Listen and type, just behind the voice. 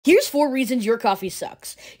Here's 4 reasons your coffee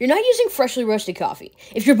sucks. You're not using freshly roasted coffee.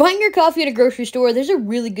 If you're buying your coffee at a grocery store, there's a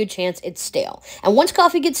really good chance it's stale. And once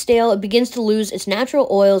coffee gets stale, it begins to lose its natural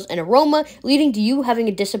oils and aroma, leading to you having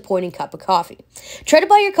a disappointing cup of coffee. Try to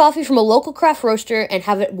buy your coffee from a local craft roaster and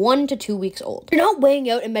have it 1 to 2 weeks old. You're not weighing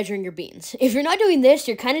out and measuring your beans. If you're not doing this,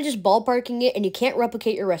 you're kind of just ballparking it and you can't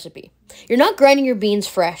replicate your recipe. You're not grinding your beans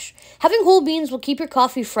fresh. Having whole beans will keep your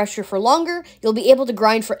coffee fresher for longer, you'll be able to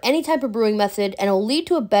grind for any type of brewing method, and it'll lead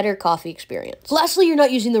to a better coffee experience. Lastly, you're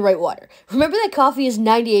not using the right water. Remember that coffee is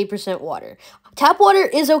 98% water. Tap water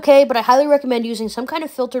is okay, but I highly recommend using some kind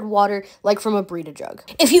of filtered water, like from a Brita jug.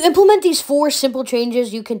 If you implement these 4 simple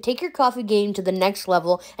changes, you can take your coffee game to the next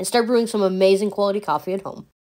level and start brewing some amazing quality coffee at home.